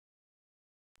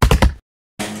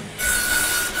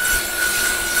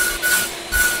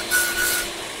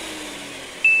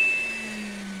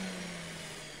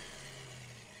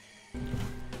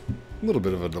A little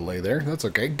bit of a delay there. That's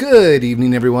okay. Good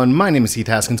evening, everyone. My name is Heath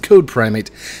Haskins, Code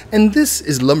Primate, and this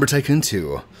is Lumber Tycoon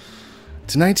 2.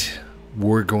 Tonight,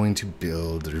 we're going to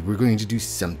build, or we're going to do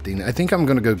something. I think I'm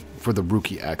going to go for the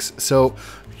Ruki X. So,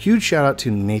 huge shout out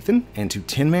to Nathan, and to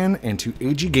Tin Man, and to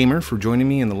AG Gamer for joining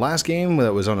me in the last game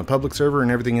that was on a public server and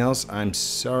everything else. I'm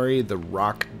sorry the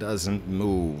rock doesn't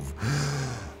move.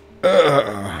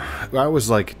 I was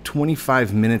like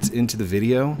 25 minutes into the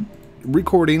video,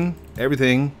 recording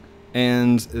everything,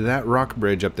 and that rock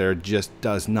bridge up there just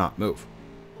does not move.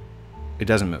 It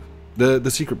doesn't move. The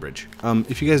secret bridge.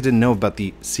 If you guys didn't know about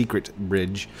the secret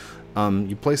bridge,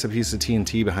 you place a piece of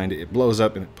TNT behind it, it blows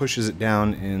up and it pushes it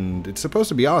down, and it's supposed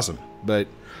to be awesome, but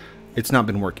it's not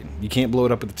been working. You can't blow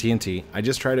it up with the TNT. I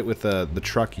just tried it with the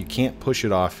truck. You can't push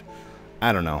it off.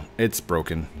 I don't know. It's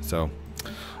broken. So,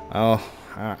 we'll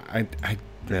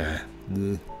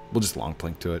just long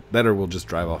plank to it. That, or we'll just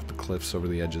drive off the cliffs over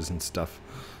the edges and stuff.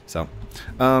 So,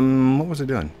 what was I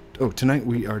doing? Oh, tonight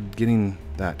we are getting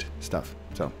that stuff.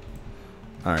 So,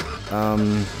 alright.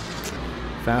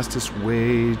 Fastest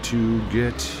way to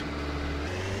get,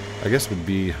 I guess, would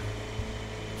be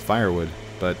firewood,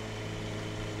 but,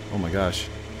 oh my gosh.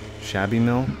 Shabby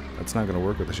mill? That's not going to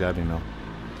work with a shabby mill.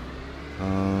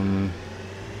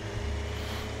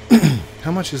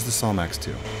 How much is the Sawmax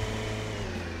 2?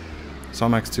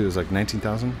 Sawmax 2 is like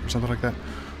 19,000 or something like that.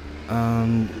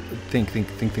 Think.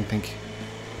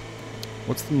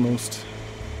 What's the most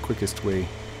quickest way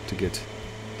to get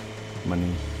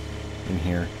money in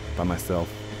here by myself?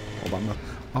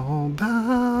 All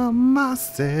by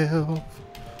myself.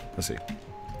 Let's see.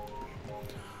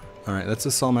 Alright, that's the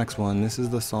Sawmax 1. This is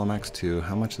the Sawmax 2.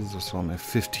 How much is the Sawmax?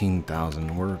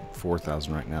 15,000. We're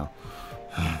 4,000 right now.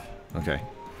 Okay.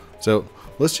 So,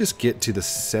 let's just get to the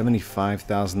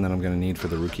 75,000 that I'm going to need for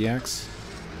the Ruki axe.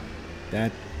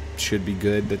 That should be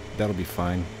good. That'll be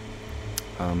fine.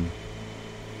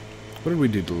 What did we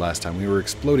do the last time? We were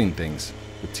exploding things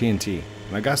with TNT.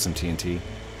 And I got some TNT,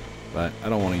 but I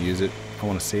don't want to use it. I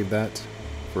want to save that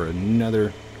for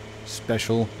another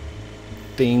special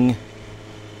thing.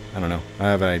 I don't know. I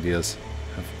have ideas.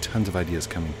 I have tons of ideas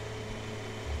coming.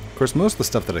 Of course, most of the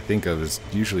stuff that I think of is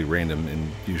usually random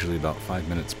and usually about 5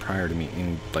 minutes prior to me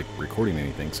recording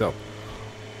anything. So,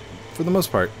 for the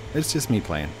most part, it's just me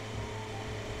playing.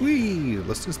 Whee!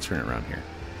 Let's just turn it around here.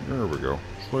 There we go.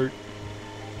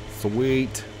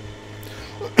 Sweet.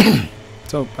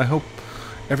 So, I hope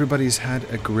everybody's had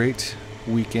a great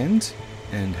weekend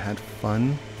and had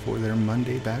fun for their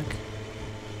Monday back.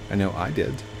 I know I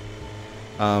did.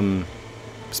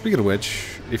 Speaking of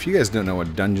which, if you guys don't know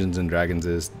what Dungeons and Dragons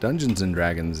is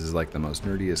like the most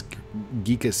nerdiest,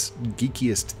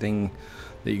 geekiest thing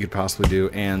that you could possibly do.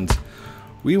 And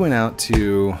we went out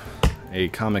to a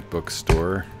comic book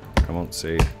store. I won't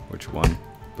say which one,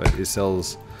 but it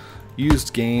sells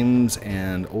used games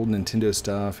and old Nintendo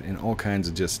stuff and all kinds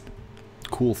of just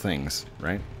cool things,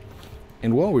 right?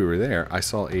 And while we were there, I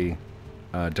saw a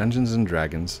Dungeons and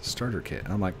Dragons starter kit,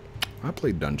 and I'm like, I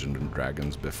played Dungeons and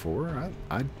Dragons before.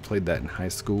 I played that in high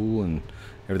school and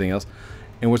everything else.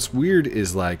 And what's weird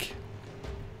is, like,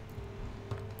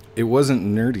 it wasn't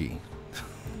nerdy.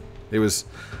 It was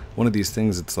one of these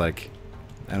things that's like,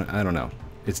 I don't know.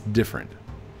 It's different.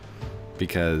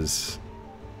 Because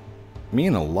me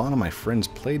and a lot of my friends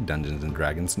played Dungeons and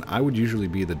Dragons, and I would usually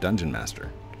be the dungeon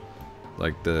master.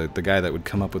 Like the guy that would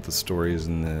come up with the stories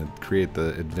and create the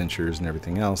adventures and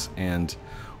everything else. And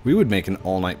we would make an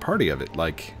all-night party of it.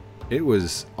 Like, it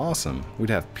was awesome. We'd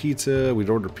have pizza, we'd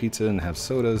order pizza and have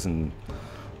sodas, and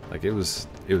like it was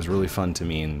really fun to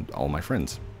me and all my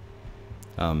friends.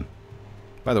 By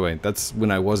the way, that's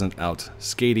when I wasn't out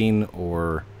skating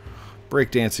or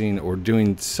breakdancing or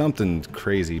doing something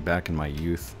crazy back in my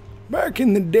youth. Back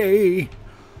in the day.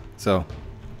 So,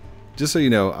 just so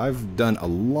you know, I've done a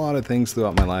lot of things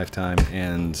throughout my lifetime,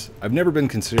 and I've never been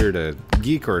considered a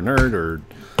geek or a nerd or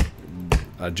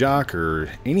a jock or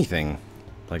anything,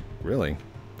 like, really.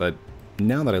 But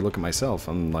now that I look at myself,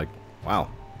 I'm like,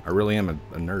 wow, I really am a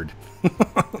nerd.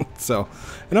 So,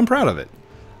 and I'm proud of it.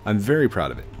 I'm very proud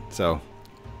of it. So,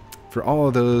 for all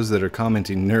of those that are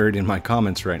commenting nerd in my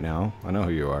comments right now, I know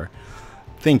who you are,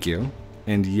 thank you.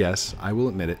 And yes, I will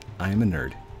admit it, I am a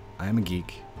nerd. I am a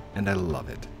geek, and I love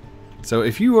it. So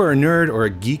if you are a nerd or a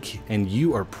geek and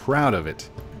you are proud of it,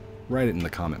 write it in the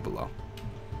comment below.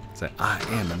 Say, I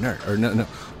am a nerd. Or no,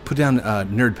 put down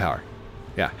nerd power.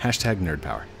 Yeah, hashtag nerd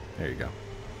power. There you go.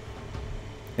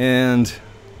 And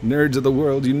nerds of the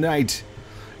world unite.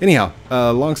 Anyhow,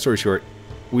 long story short,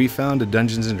 we found a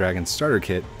Dungeons and Dragons starter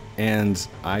kit, and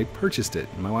I purchased it.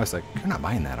 And my wife's like, "You're not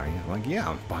buying that, are you?" I'm like, "Yeah,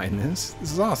 I'm buying this.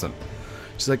 This is awesome."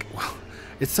 She's like, "Well,"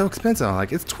 it's so expensive. I'm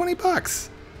like, it's 20 bucks.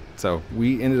 So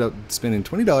we ended up spending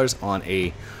 $20 on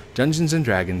a Dungeons and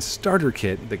Dragons starter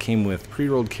kit that came with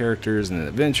pre-rolled characters and an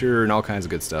adventure and all kinds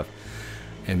of good stuff.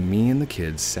 And me and the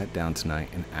kids sat down tonight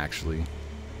and actually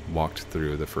walked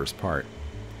through the first part.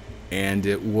 And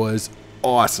it was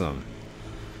awesome.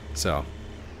 So,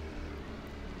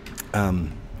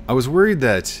 I was worried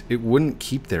that it wouldn't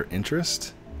keep their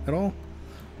interest at all,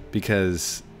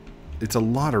 because it's a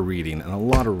lot of reading and a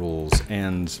lot of rules,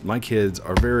 and my kids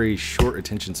are very short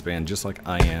attention span, just like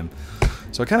I am.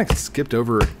 So I kind of skipped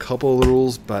over a couple of the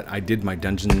rules, but I did my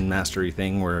dungeon mastery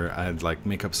thing where I'd like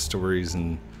make up stories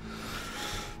and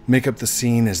make up the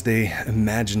scene as they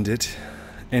imagined it.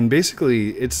 And basically,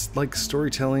 it's like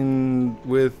storytelling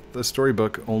with a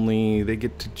storybook, only they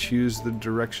get to choose the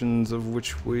directions of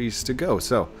which ways to go.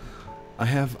 So, I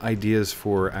have ideas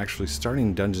for actually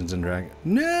starting Dungeons & Dragons.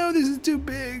 No, this is too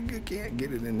big. I can't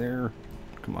get it in there.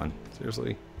 Come on,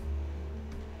 seriously.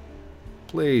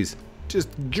 Please, just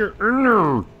get in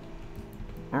there.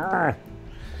 I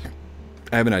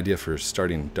have an idea for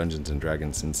starting Dungeons &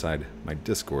 Dragons inside my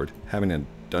Discord, having a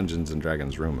Dungeons &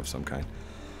 Dragons room of some kind.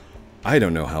 I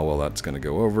don't know how well that's going to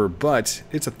go over, but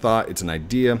it's a thought, it's an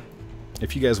idea.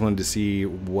 If you guys wanted to see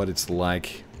what it's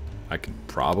like, I could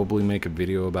probably make a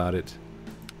video about it,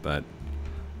 but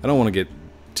I don't want to get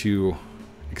too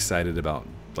excited about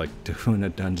like doing a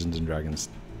Dungeons and Dragons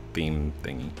theme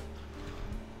thingy.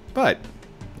 But,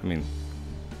 I mean,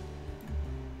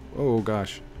 oh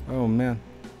gosh, oh man.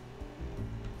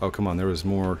 Oh, come on, there was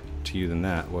more to you than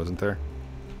that, wasn't there?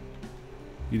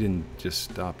 You didn't just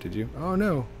stop, did you? Oh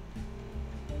no.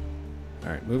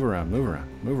 Alright, move around, move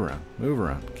around, move around, move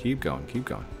around. Keep going, keep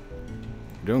going.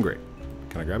 You're doing great.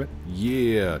 Can I grab it?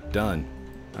 Yeah, done.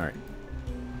 Alright.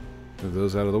 Move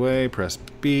those out of the way, press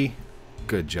B.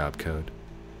 Good job, Code.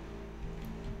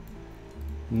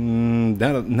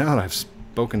 Now that I've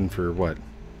spoken for, what,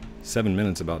 7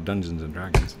 minutes about Dungeons and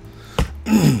Dragons.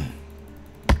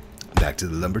 Back to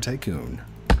the Lumber Tycoon.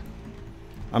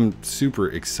 I'm super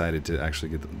excited to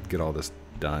actually get all this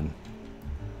done.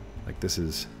 Like, this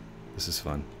is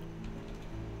fun.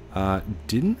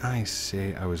 Didn't I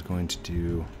say I was going to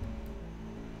do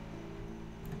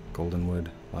Goldenwood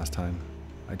last time?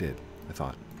 I did. I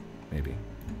thought. Maybe.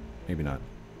 Maybe not.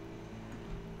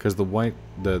 Because the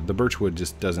birchwood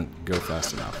just doesn't go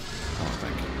fast enough, I don't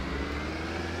think.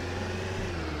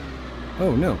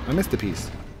 Oh no, I missed a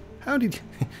piece. How did you...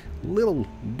 Little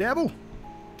devil?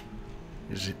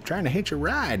 Is it trying to hitch a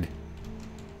ride?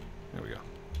 There we go.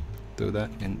 Throw that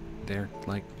in there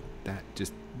like that.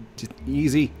 Just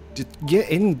easy. Just get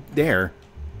in there.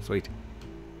 Sweet.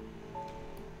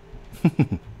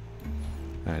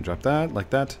 Alright, drop that like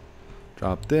that.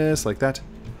 Drop this like that.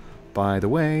 By the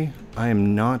way, I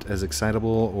am not as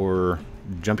excitable or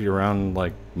jumpy around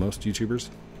like most YouTubers.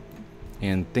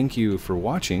 And thank you for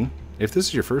watching. If this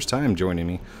is your first time joining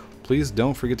me, please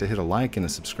don't forget to hit a like and a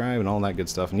subscribe and all that good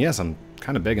stuff. And yes, I'm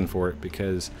kind of begging for it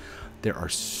because there are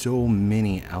so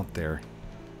many out there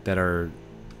that are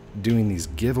doing these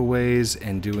giveaways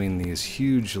and doing these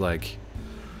huge, like,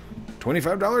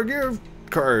 $25 gift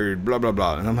card, blah, blah,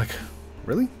 blah. And I'm like,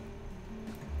 really?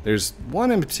 There's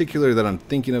one in particular that I'm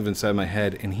thinking of inside my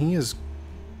head, and he is...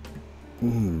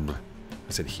 I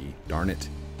said he. Darn it.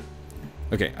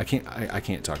 Okay, I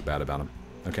can't talk bad about him.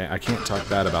 Okay, I can't talk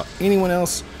bad about anyone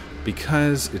else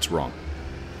because it's wrong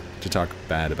to talk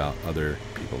bad about other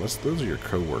people. Those are your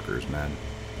co-workers, man.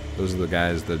 Those are the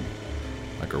guys that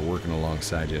like are working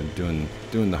alongside you, doing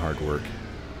the hard work.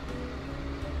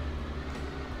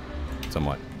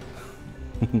 Somewhat.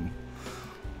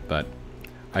 But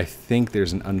I think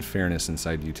there's an unfairness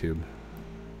inside YouTube.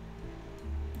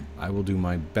 I will do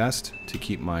my best to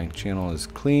keep my channel as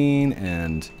clean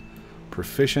and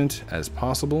proficient as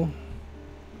possible.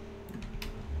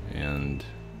 And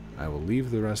I will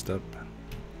leave the rest up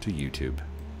to YouTube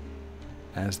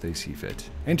as they see fit.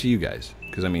 And to you guys.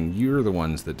 Because, I mean, you're the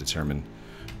ones that determine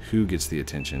who gets the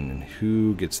attention and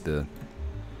who gets the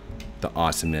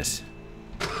awesomeness.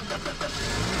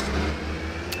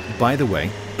 By the way,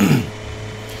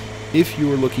 if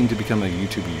you are looking to become a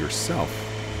YouTuber yourself,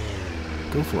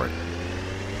 go for it.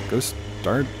 Go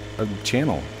start a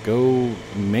channel. Go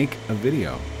make a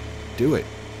video. Do it.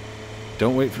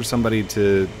 Don't wait for somebody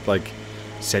to, like,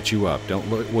 set you up. Don't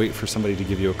wait for somebody to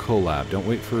give you a collab. Don't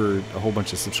wait for a whole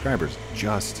bunch of subscribers.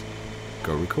 Just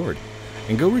go record.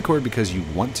 And go record because you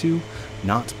want to,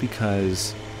 not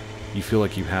because you feel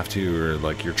like you have to or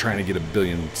like you're trying to get 1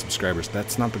 billion subscribers.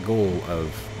 That's not the goal of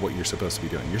what you're supposed to be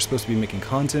doing. You're supposed to be making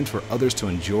content for others to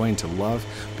enjoy and to love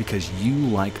because you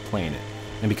like playing it.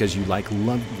 And because you love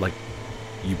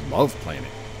playing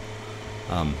it.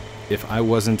 If I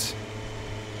wasn't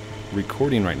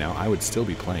recording right now, I would still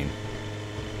be playing.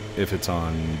 If it's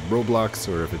on Roblox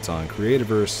or if it's on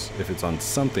Creativerse, if it's on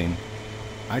something,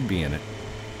 I'd be in it.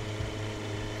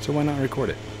 So why not record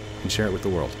it and share it with the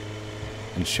world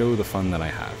and show the fun that I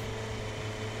have?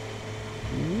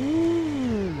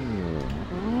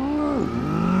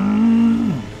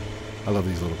 I love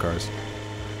these little cars.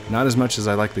 Not as much as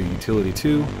I like the Utility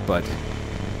 2, but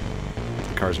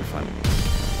the cars are fun.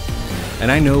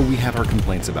 And I know we have our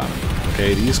complaints about them.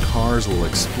 Okay, these cars will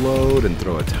explode and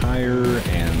throw a tire,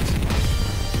 and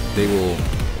they will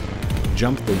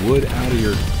jump the wood out of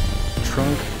your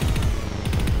trunk,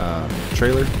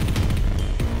 trailer.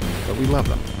 But we love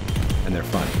them, and they're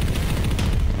fun.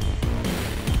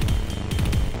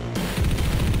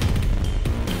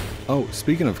 Oh,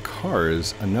 speaking of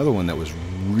cars, another one that was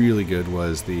really good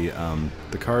was the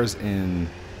cars in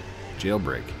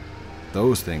Jailbreak.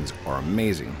 Those things are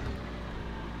amazing.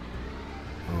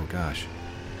 Oh gosh.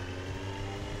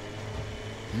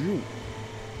 Ooh.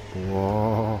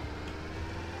 Whoa.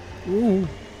 Ooh.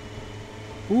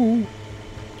 Ooh.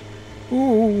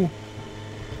 Ooh.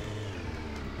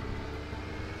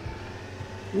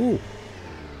 Ooh.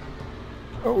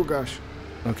 Oh gosh.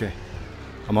 Okay.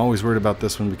 I'm always worried about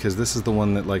this one because this is the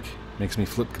one that like makes me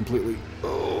flip completely.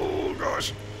 Oh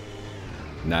gosh.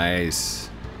 Nice.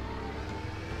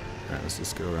 Alright, let's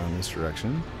just go around this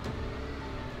direction.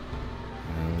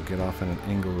 And we'll get off at an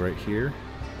angle right here.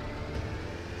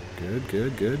 Good,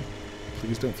 good, good.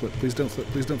 Please don't flip, please don't flip,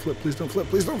 please don't flip, please don't flip,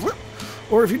 please don't flip.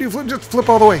 Or if you do flip, just flip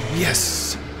all the way.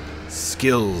 Yes!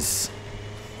 Skills.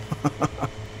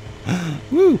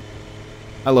 Woo!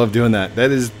 I love doing that.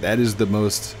 That is the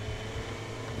most...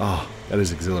 Oh, that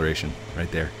is exhilaration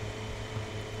right there.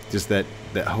 Just that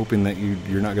hoping that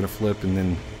you're not going to flip and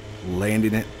then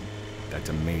landing it. That's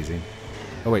amazing.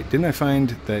 Oh wait, didn't I find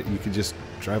that you could just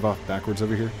drive off backwards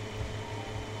over here?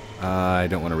 I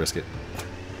don't want to risk it.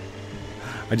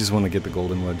 I just want to get the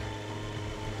golden wood.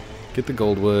 Get the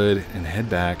gold wood and head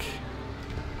back.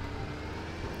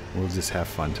 We'll just have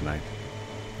fun tonight.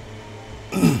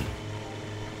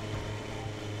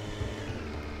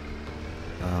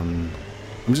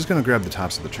 I'm just going to grab the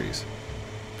tops of the trees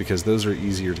because those are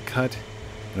easier to cut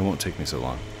and it won't take me so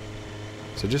long.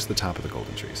 So just the top of the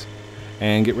golden trees.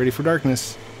 And get ready for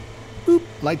darkness. Boop,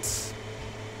 lights.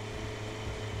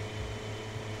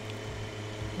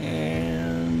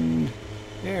 And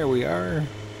there we are.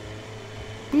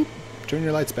 Boop, turn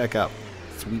your lights back out.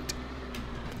 Sweet.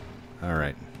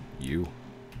 Alright, you.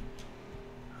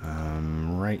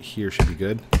 Right here should be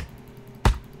good.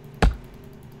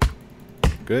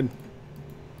 Good.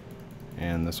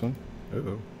 And this one.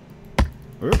 Uh-oh.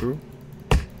 Uh-oh.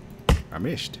 I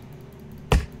missed.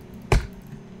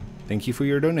 Thank you for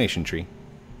your donation, tree.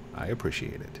 I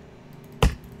appreciate it.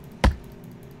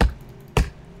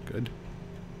 Good.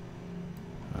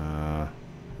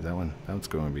 That one's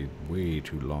going to be way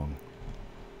too long.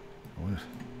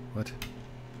 What?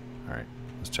 Alright,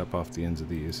 let's chop off the ends of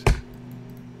these.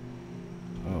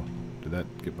 Oh, did that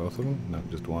get both of them? No,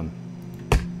 just one.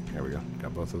 There we go.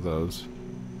 Got both of those.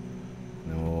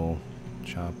 And then we'll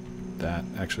chop that.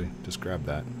 Actually, just grab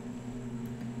that.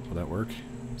 Will that work?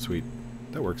 Sweet.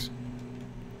 That works.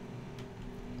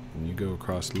 And you go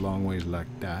across long ways like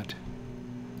that.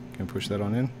 Can I push that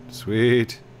on in?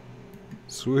 Sweet.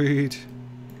 Sweet.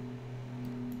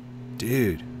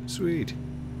 Dude, sweet.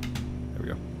 There we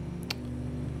go.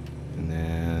 And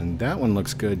then that one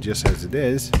looks good just as it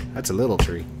is. That's a little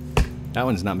tree. That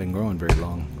one's not been growing very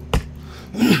long.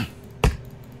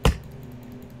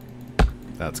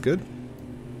 That's good.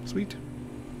 Sweet.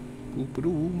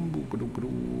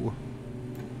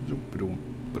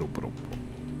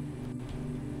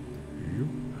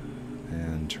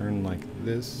 And turn like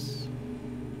this.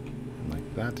 And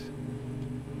like that.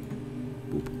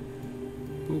 Boop.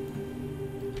 Boop.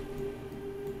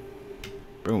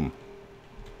 Boom.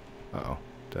 Uh-oh.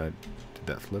 Did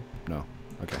that flip? No.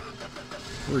 Okay.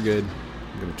 We're good.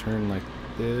 I'm gonna turn like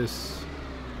this.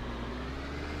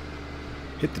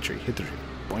 Hit the tree. Hit the tree.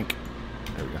 Boink.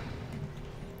 There we go.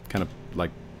 Kind of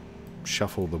like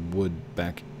shuffle the wood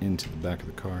back into the back of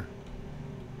the car.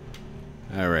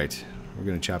 Alright. We're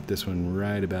gonna chop this one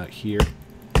right about here.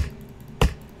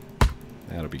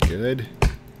 That'll be good.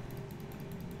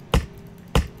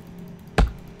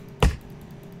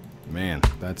 Man,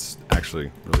 that's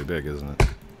actually really big, isn't it?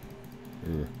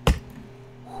 Ooh.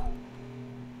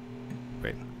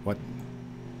 Wait, what?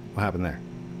 What happened there?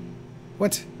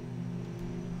 What?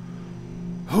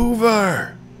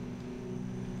 Hoover!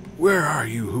 Where are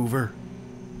you, Hoover?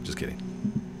 Just kidding.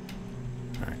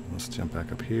 Alright, let's jump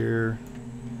back up here.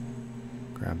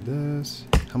 Grab this.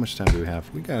 How much time do we have?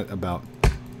 We got about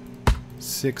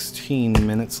 16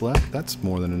 minutes left. That's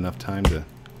more than enough time to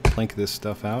plank this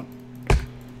stuff out,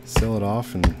 sell it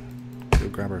off, and go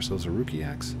grab ourselves a Ruki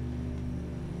axe.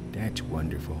 That's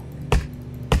wonderful.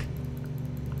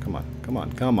 Come on, come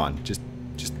on, come on. Just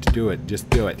do it. Just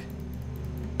do it.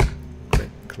 Click,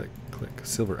 click, click.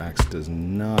 Silver axe does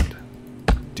not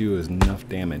do enough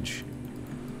damage.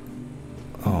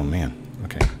 Oh man.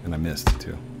 Okay, and I missed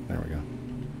too. There we go.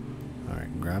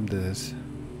 Alright, grab this.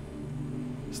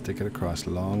 Stick it across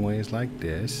long ways like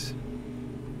this.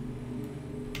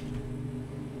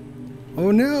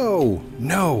 Oh no!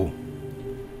 No!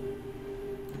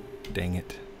 Dang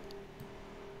it.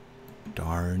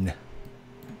 Darn.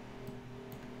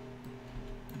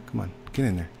 Come on, get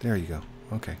in there. There you go.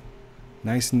 Okay.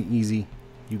 Nice and easy,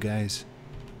 you guys.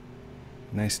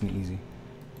 Nice and easy.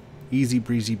 Easy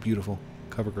breezy, beautiful.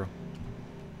 Cover girl.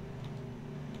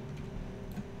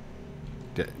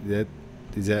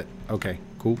 Is that okay?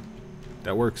 Cool.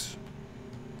 That works.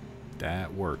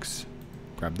 That works.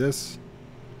 Grab this.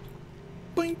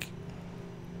 Blink.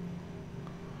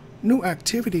 New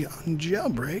activity on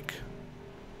jailbreak.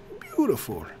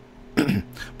 Beautiful.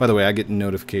 By the way, I get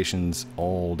notifications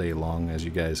all day long as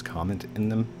you guys comment in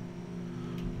them.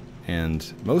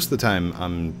 And most of the time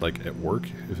I'm like at work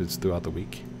if it's throughout the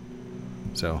week.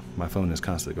 So my phone is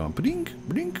constantly going blink,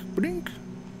 blink, blink.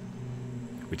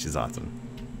 Which is awesome.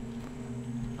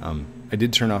 I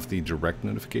did turn off the direct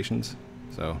notifications,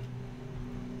 so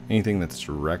anything that's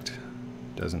direct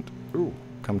doesn't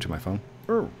come to my phone.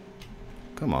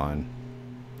 Come on.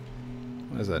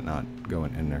 Why is that not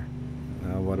going in there?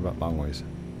 What about long ways?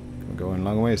 Can we go in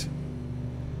long ways?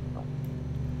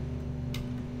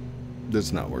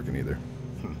 That's not working either.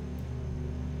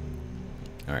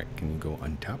 Alright, can you go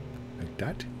on top like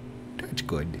that? That's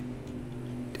good.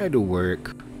 That'll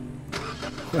work.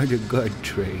 What a good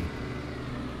tree.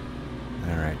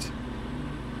 Alright.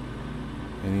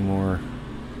 Any more?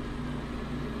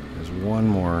 There's one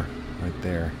more right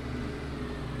there.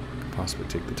 Could possibly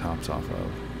take the tops off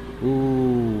of.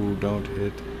 Ooh, don't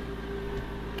hit.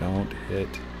 Don't hit.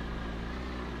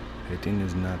 Hitting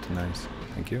is not nice.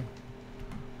 Thank you.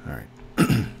 Alright.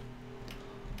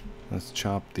 Let's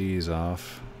chop these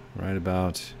off right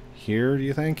about here, do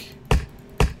you think?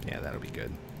 Yeah, that'll be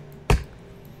good.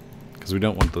 Because we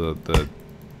don't want the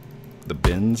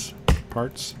bins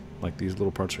parts, like these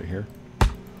little parts right here.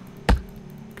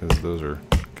 Because those are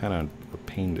kind of a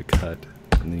pain to cut,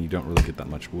 and then you don't really get that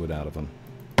much wood out of them.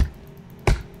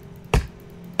 4,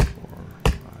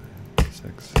 5,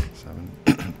 6, 7,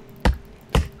 9, 10,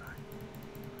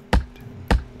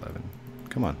 11.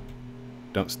 Come on.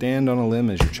 Don't stand on a limb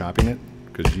as you're chopping it,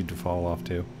 because you'd fall off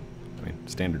too. I mean,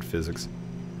 standard physics,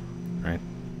 right?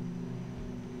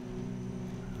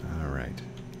 Alright.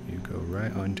 You go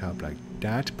right on top like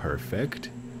that. Perfect.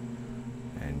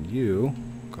 And you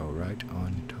go right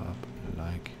on top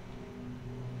like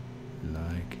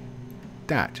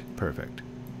that. Perfect.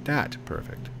 That.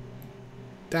 Perfect.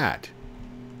 That.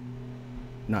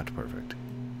 Not perfect.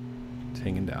 It's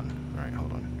hanging down. Alright,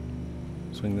 hold on.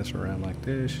 Swing this around like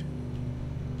this.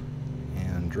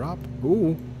 And drop.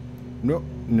 Ooh. No.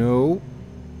 No.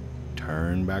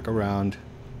 Turn back around.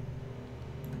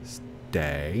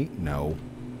 Stay. No.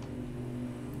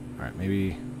 Alright,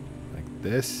 maybe like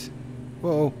this.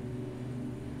 Whoa.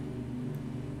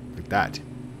 Like that.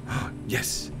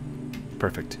 Yes.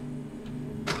 Perfect.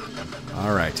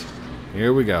 Alright.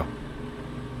 Here we go.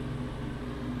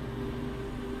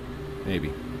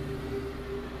 Maybe.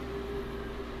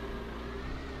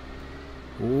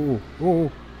 Ooh.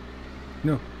 Ooh.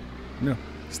 No. No.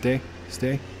 Stay.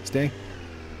 Stay. Stay.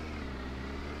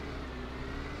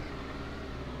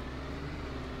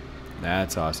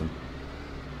 That's awesome.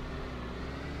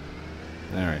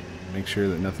 Alright. Make sure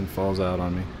that nothing falls out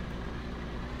on me.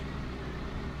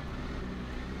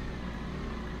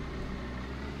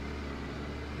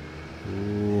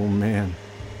 Oh man.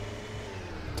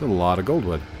 That's a lot of gold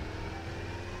wood.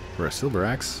 For a silver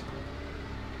axe.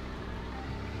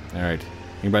 Alright.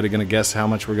 Anybody gonna guess how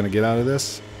much we're gonna get out of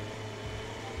this?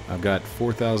 I've got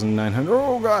 4,900.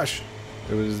 Oh gosh!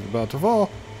 It was about to fall.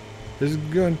 This is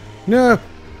good. No!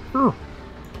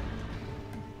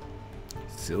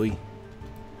 Silly.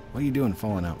 What are you doing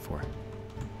falling out for?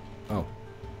 Oh.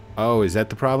 Oh, is that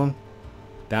the problem?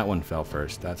 That one fell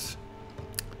first. That's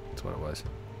what it was.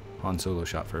 Han Solo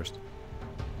shot first.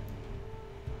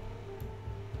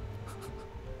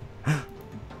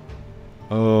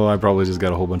 Oh, I probably just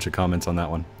got a whole bunch of comments on that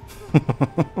one.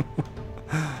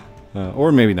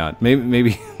 Or maybe not.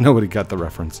 Maybe nobody got the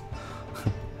reference.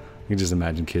 You can just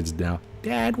imagine kids now.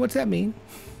 Dad, what's that mean?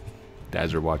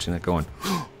 Dads are watching that going,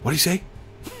 what'd he say?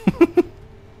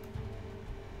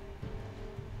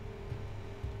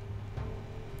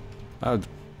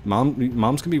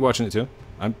 Moms can be watching it too.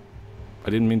 I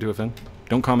didn't mean to offend.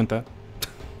 Don't comment that.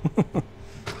 What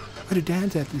did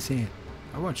dads have to say?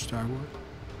 I watch Star Wars.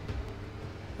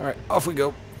 Alright, off we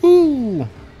go. Woo!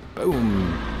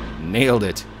 Boom! Nailed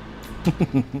it.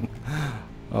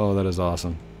 Oh, that is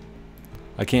awesome.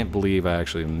 I can't believe I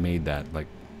actually made that. Like,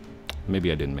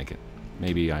 maybe I didn't make it.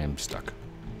 Maybe I am stuck.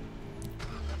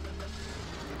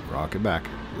 Rock it back.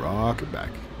 Rock it back.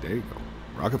 There you go.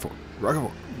 Rock it forward. Rock it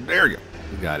forward. There you go.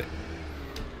 We got it.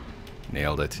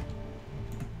 Nailed it.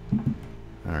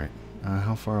 Alright.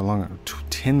 How far along?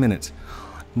 10 minutes.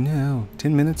 No.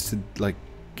 10 minutes to, like,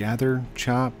 gather,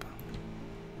 chop.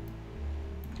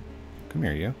 Come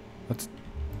here, you. Let's...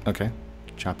 Okay.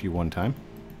 Chop you one time.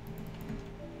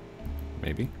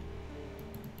 Maybe.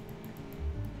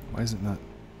 Why is it not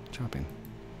chopping?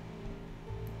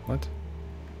 What?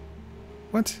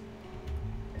 What?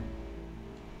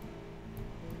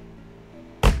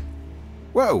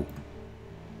 Whoa!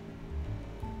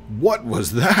 What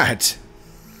was that?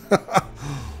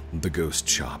 The ghost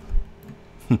chop.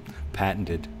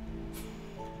 Patented.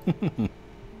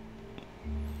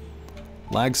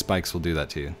 Lag spikes will do that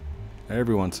to you.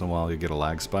 Every once in a while you get a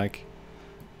lag spike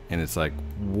and it's like,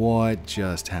 what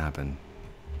just happened?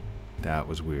 That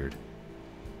was weird.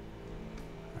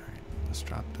 Alright, let's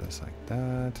drop this like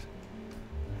that.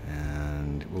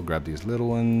 And we'll grab these little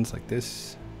ones like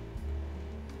this.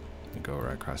 And go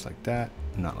right across like that.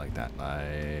 Not like that,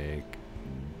 like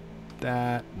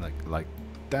that. Like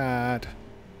that.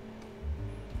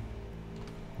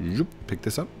 Pick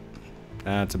this up.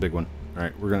 That's a big one.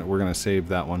 Alright, we're gonna save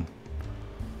that one.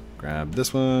 Grab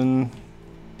this one.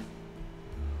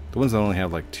 The ones that only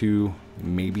have like 2,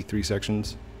 maybe 3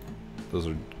 sections, those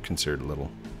are considered little.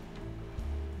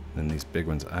 Then these big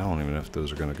ones, I don't even know if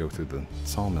those are gonna go through the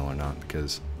sawmill or not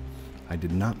because I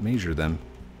did not measure them.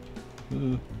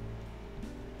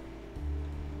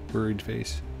 Worried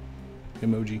face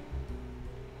emoji.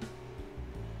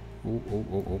 Oh, oh,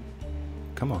 oh, oh.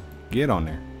 Come on, get on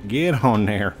there. Get on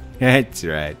there. That's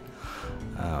right.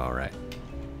 All right.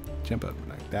 Jump up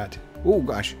like that. Oh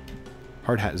gosh.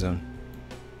 Hard hat zone.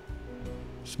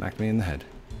 Smacked me in the head.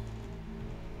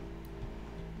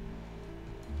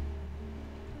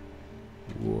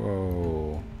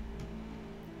 Whoa.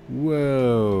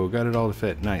 Whoa. Got it all to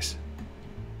fit. Nice.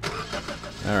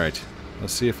 Alright.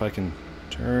 Let's see if I can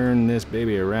turn this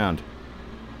baby around.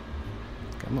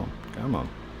 Come on. Come on.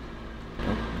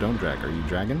 Don't drag. Are you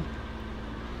dragging?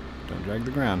 Don't drag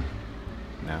the ground.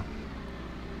 Now.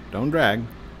 Don't drag.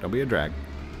 Don't be a drag.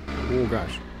 Oh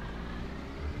gosh.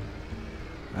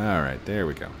 Alright, there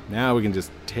we go. Now we can just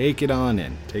take it on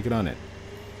in. Take it on in.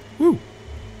 Woo!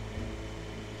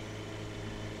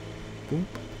 Boop.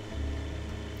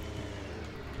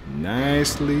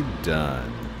 Nicely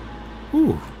done.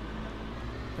 Woo!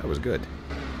 That was good.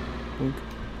 Boop.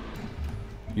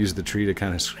 Use the tree to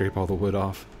kind of scrape all the wood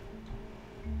off.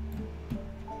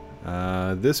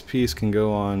 This piece can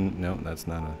go on... No, that's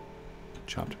not a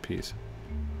chopped piece.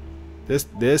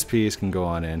 This piece can go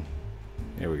on in.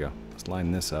 There we go. Let's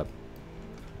line this up.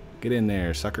 Get in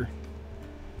there, sucker.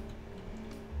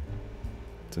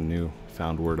 It's a new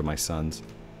found word of my son's.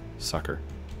 Sucker.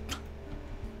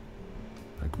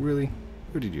 Like, really?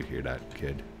 Where did you hear that,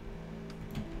 kid?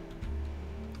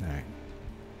 Alright.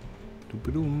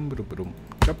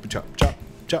 Chop, chop, chop,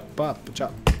 chop, pop,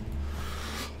 chop.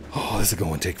 Oh, this is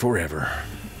going to take forever.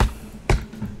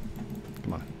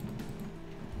 Come on.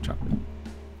 Chop.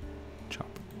 Chop,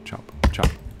 chop, chop,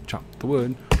 chop the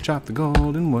wood. Chop the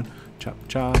golden wood. Chop,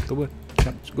 chop the wood.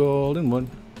 Chop the golden wood.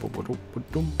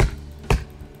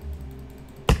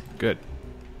 Good.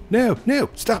 No, no,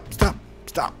 stop, stop,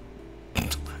 stop. I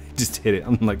just hit it.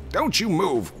 I'm like, don't you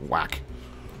move. Whack.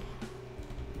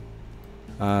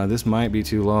 This might be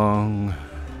too long.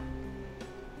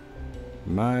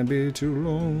 Might be too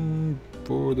long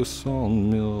for the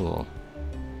sawmill.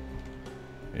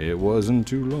 It wasn't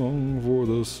too long for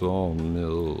the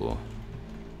sawmill.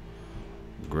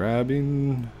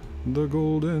 Grabbing the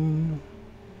golden,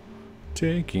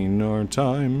 taking our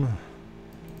time.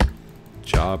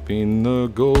 Chopping the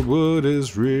gold wood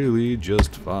is really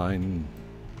just fine.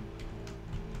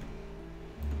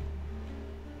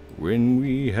 When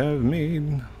we have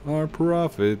made our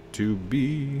profit to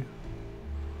be,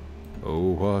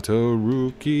 oh, what a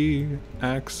Ruki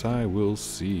axe I will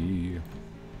see.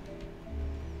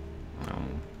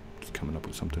 Just coming up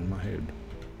with something in my head.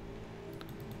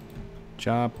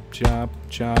 Chop, chop,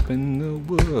 chopping the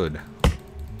wood.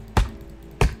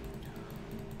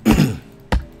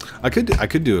 I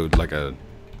could do like a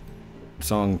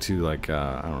song to like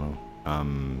I don't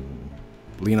know,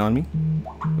 Lean on Me.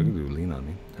 We can do Lean on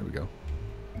Me. There we go.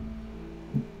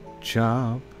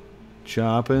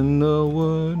 Chopping the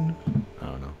wood. I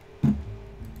don't know.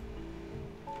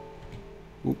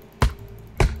 Oop.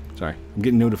 Sorry, I'm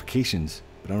getting notifications,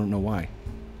 but I don't know why.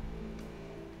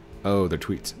 Oh, they're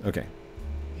tweets. Okay.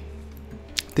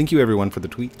 Thank you everyone for the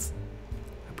tweets.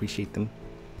 I appreciate them.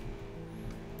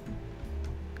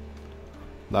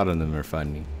 A lot of them are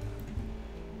funny.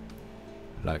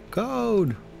 Like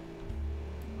code.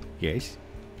 Yes.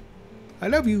 I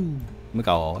love you. I'm like,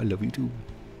 oh, I love you too.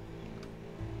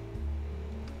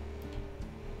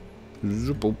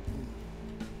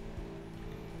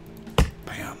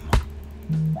 Bam.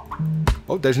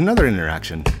 Oh, there's another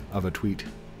interaction of a tweet.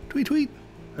 Tweet, tweet.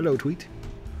 Hello, tweet.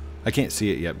 I can't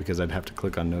see it yet because I'd have to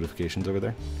click on notifications over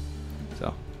there.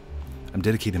 So, I'm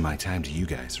dedicating my time to you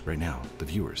guys right now, the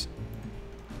viewers.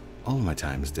 All of my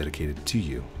time is dedicated to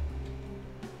you.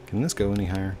 Can this go any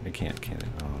higher? It can't, can it?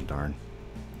 Oh, darn.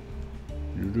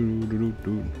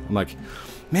 I'm like,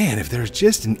 man, if there's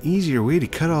just an easier way to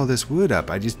cut all this wood up,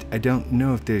 I don't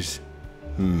know if there's...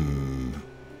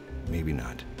 maybe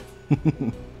not.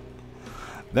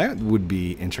 That would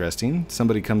be interesting.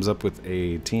 Somebody comes up with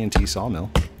a TNT sawmill.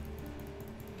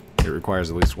 It requires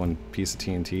at least one piece of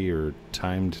TNT or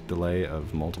timed delay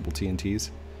of multiple TNTs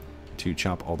to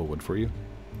chop all the wood for you.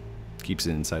 Keeps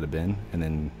it inside a bin and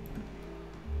then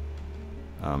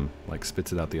like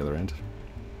spits it out the other end.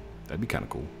 That'd be kind of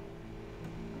cool.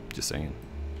 Just saying.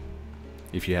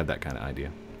 If you have that kind of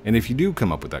idea. And if you do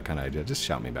come up with that kind of idea, just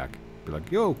shout me back. Be like,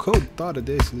 yo, Code thought of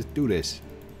this, let's do this.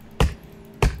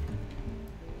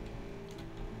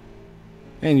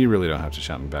 And you really don't have to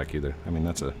shout me back either. I mean,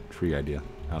 that's a free idea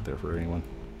out there for anyone.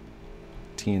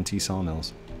 TNT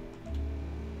sawmills.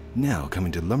 Now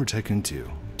coming to Lumber Tycoon 2,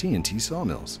 TNT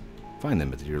sawmills. Find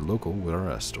them at your local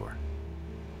WOOOT store.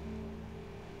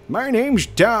 My name's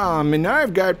Tom, and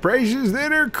I've got prices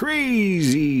that are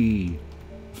crazy.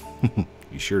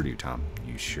 You sure do, Tom.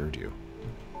 You sure do.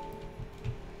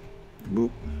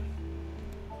 Boop.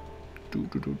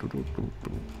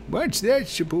 What's that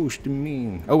supposed to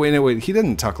mean? Oh, wait, no, wait. He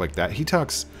doesn't talk like that. He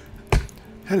talks,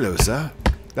 hello, sir.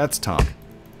 That's Tom.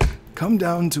 Come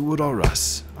down to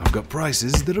WOOOT. I've got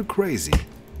prices that are crazy.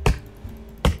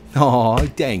 Aw,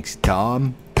 thanks,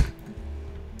 Tom.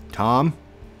 Tom?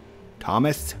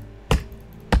 Thomas?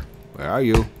 Where are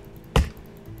you?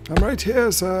 I'm right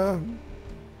here, sir.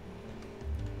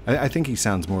 I think he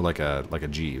sounds more like a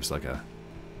Jeeves, like a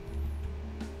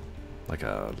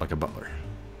butler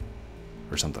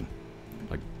or something,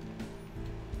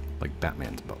 like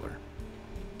Batman's butler.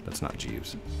 That's not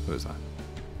Jeeves. Who is that?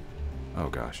 Oh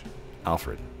gosh,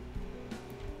 Alfred.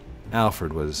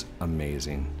 Alfred was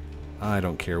amazing. I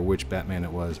don't care which Batman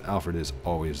it was. Alfred is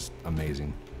always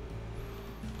amazing.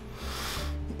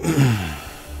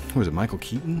 Who was it? Michael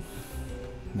Keaton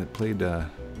that played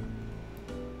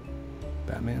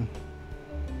Batman?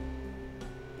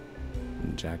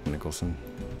 And Jack Nicholson.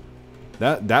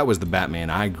 That was the Batman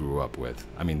I grew up with.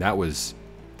 I mean, that was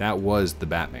the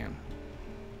Batman.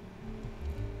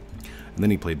 And then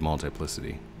he played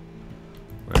Multiplicity,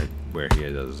 where he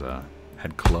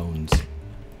had clones.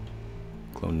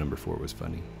 Clone number 4 was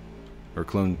funny, or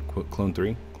clone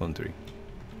 3. Clone 3.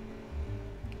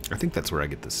 I think that's where I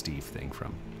get the Steve thing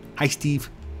from. Hi, Steve.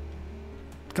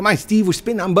 Come on, Steve. We're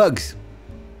spitting on bugs.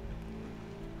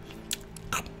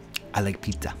 I like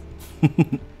pizza.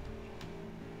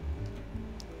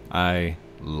 I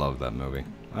love that movie.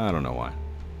 I don't know why.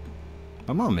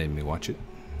 My mom made me watch it.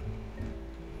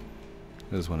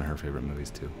 It was one of her favorite movies,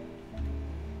 too.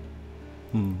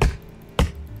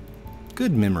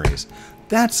 Good memories.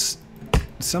 That's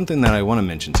something that I want to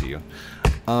mention to you.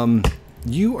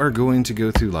 You are going to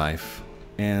go through life,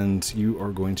 and you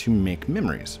are going to make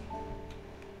memories.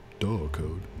 Duh,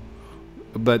 Code.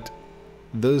 But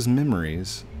those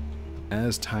memories,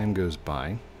 as time goes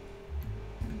by,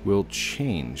 will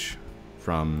change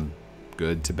from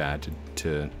good to bad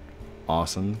to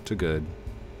awesome to good.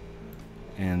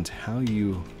 And how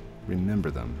you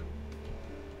remember them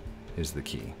is the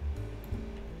key.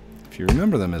 If you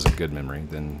remember them as a good memory,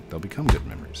 then they'll become good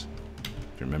memories.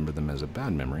 If you remember them as a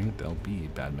bad memory, they'll be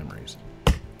bad memories.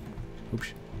 Oops,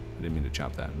 I didn't mean to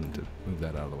chop that. I meant to move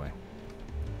that out of the way.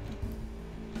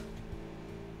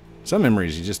 Some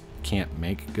memories you just can't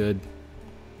make good,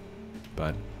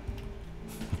 but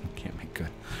can't make good.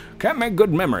 Can't make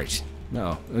good memories.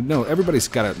 No, everybody's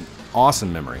got an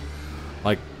awesome memory.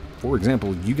 Like, for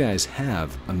example, you guys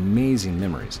have amazing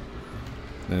memories.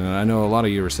 And I know a lot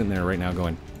of you are sitting there right now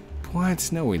going,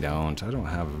 What? No, we don't. I don't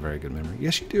have a very good memory.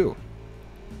 Yes, you do.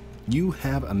 You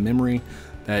have a memory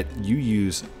that you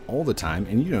use all the time,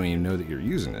 and you don't even know that you're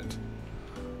using it.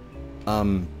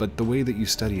 But the way that you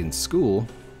study in school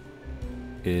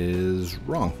is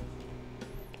wrong.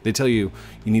 They tell you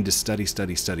you need to study,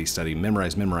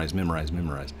 memorize.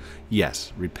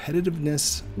 Yes,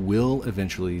 repetitiveness will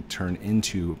eventually turn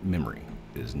into memory.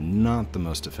 It is not the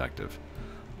most effective.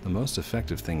 The most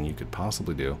effective thing you could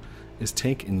possibly do is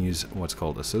take and use what's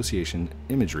called association,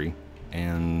 imagery,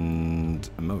 and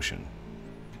emotion.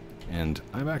 And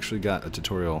I've actually got a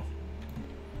tutorial.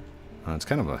 It's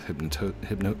kind of a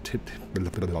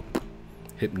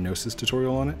hypnosis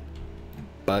tutorial on it,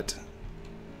 but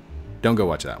don't go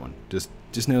watch that one. Just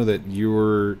know that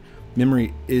your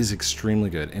memory is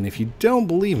extremely good. And if you don't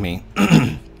believe me,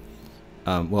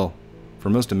 well, for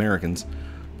most Americans,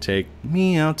 take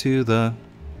me out to the,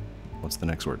 what's the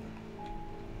next word?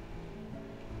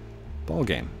 Ball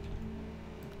game.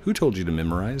 Who told you to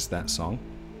memorize that song?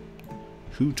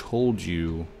 Who told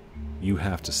you you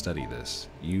have to study this?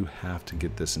 You have to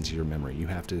get this into your memory. You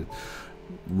have to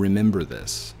remember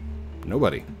this.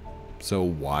 Nobody. So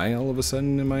why all of a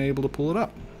sudden am I able to pull it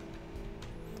up?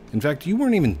 In fact, you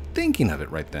weren't even thinking of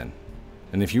it right then.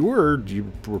 And if you were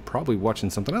probably watching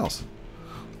something else.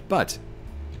 But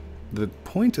the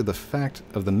point of the fact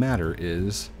of the matter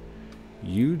is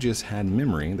you just had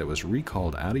memory that was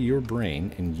recalled out of your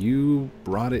brain, and you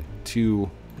brought it to...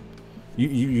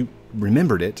 You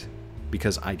remembered it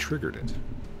because I triggered it.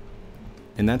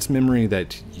 And that's memory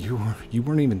that you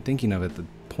weren't even thinking of at the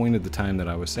point of the time that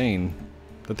I was saying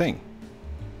the thing.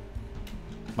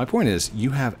 My point is, you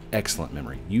have excellent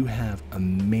memory. You have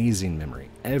amazing memory.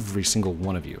 Every single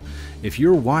one of you. If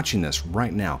you're watching this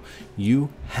right now, you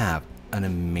have an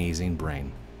amazing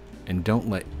brain. And don't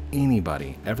let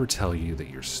anybody ever tell you that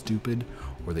you're stupid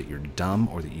or that you're dumb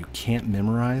or that you can't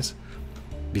memorize,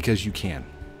 because you can.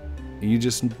 You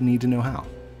just need to know how.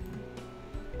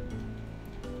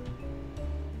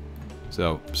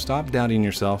 So stop doubting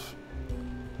yourself.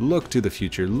 Look to the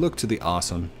future. Look to the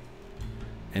awesome.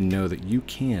 And know that you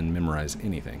can memorize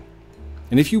anything.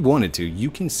 And if you wanted to,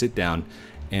 you can sit down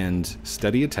and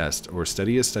study a test or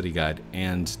study a study guide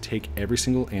and take every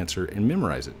single answer and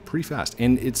memorize it pretty fast.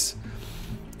 And it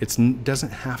doesn't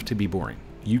have to be boring.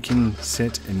 You can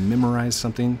sit and memorize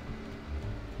something.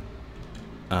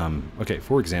 Okay,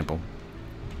 for example,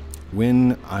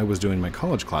 when I was doing my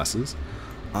college classes,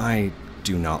 I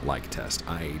do not like tests.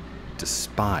 I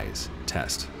despise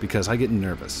tests because I get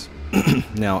nervous.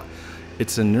 Now,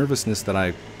 it's a nervousness that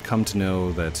I come to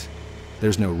know that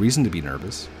there's no reason to be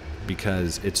nervous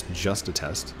because it's just a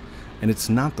test, and it's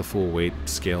not the full weight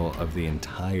scale of the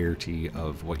entirety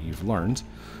of what you've learned,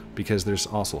 because there's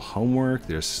also homework,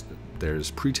 there's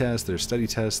pre-test, there's study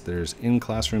tests, there's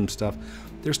in-classroom stuff.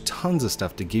 There's tons of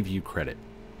stuff to give you credit.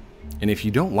 And if you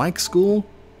don't like school,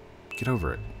 get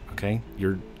over it, okay?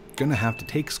 You're gonna have to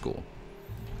take school.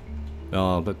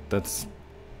 But that's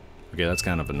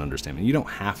kind of an understatement. You don't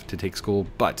have to take school,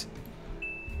 but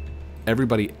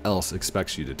everybody else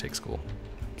expects you to take school.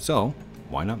 So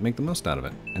why not make the most out of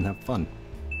it and have fun?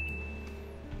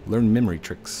 Learn memory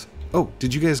tricks. Oh,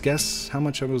 did you guys guess how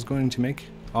much I was going to make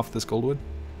off this goldwood?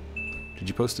 Did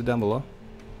you post it down below?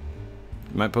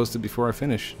 You might post it before I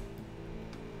finish.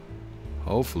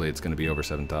 Hopefully it's going to be over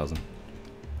 7,000.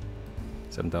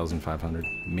 7,500,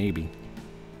 maybe.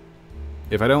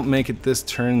 If I don't make it this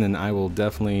turn, then I will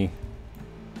definitely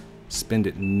spend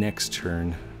it next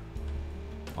turn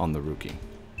on the Ruki.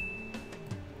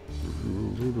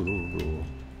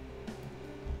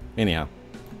 Anyhow,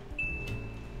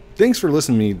 thanks for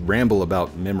listening to me ramble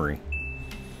about memory.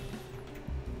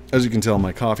 As you can tell,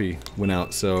 my coffee went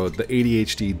out, so the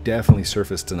ADHD definitely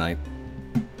surfaced tonight,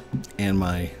 and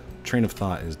my train of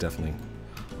thought is definitely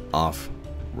off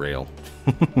rail.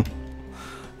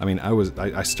 I mean,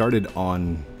 I started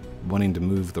on wanting to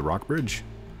move the rock bridge.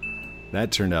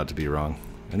 That turned out to be wrong.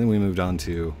 And then we moved on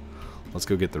to, let's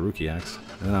go get the Ruki axe.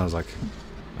 And then I was like,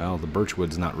 well, the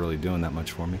birchwood's not really doing that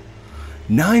much for me.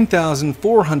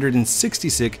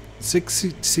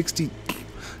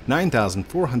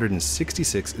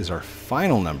 9,466 is our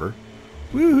final number.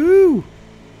 Woohoo!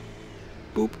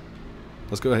 Boop.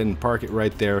 Let's go ahead and park it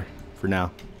right there for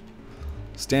now.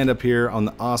 Stand up here on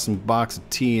the awesome box of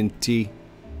TNT.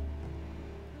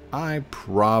 I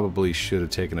probably should have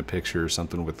taken a picture or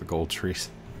something with the gold trees.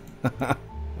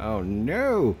 Oh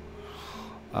no.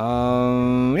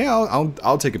 Yeah,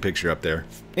 I'll take a picture up there.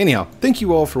 Anyhow, thank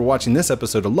you all for watching this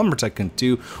episode of Lumber Tycoon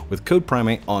 2 with Code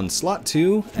Primate on slot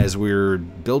 2 as we're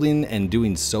building and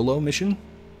doing solo mission,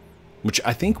 which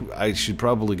I think I should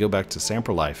probably go back to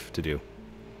Samper Life to do.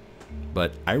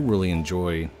 but I really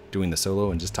enjoy doing the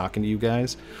solo and just talking to you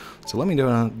guys. So let me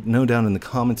know down in the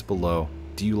comments below,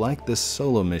 do you like this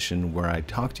solo mission where I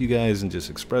talk to you guys and just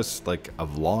express like a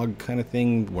vlog kind of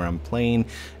thing where I'm playing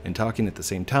and talking at the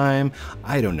same time?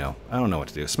 I don't know what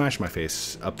to do. Smash my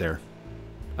face up there.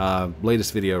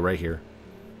 Latest video right here.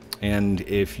 And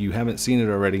if you haven't seen it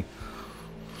already,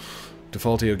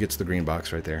 Defaultio gets the green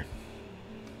box right there.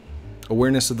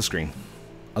 Awareness of the screen.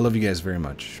 I love you guys very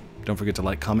much. Don't forget to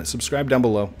like, comment, subscribe down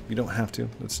below. You don't have to.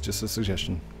 That's just a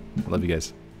suggestion. I love you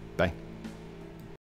guys.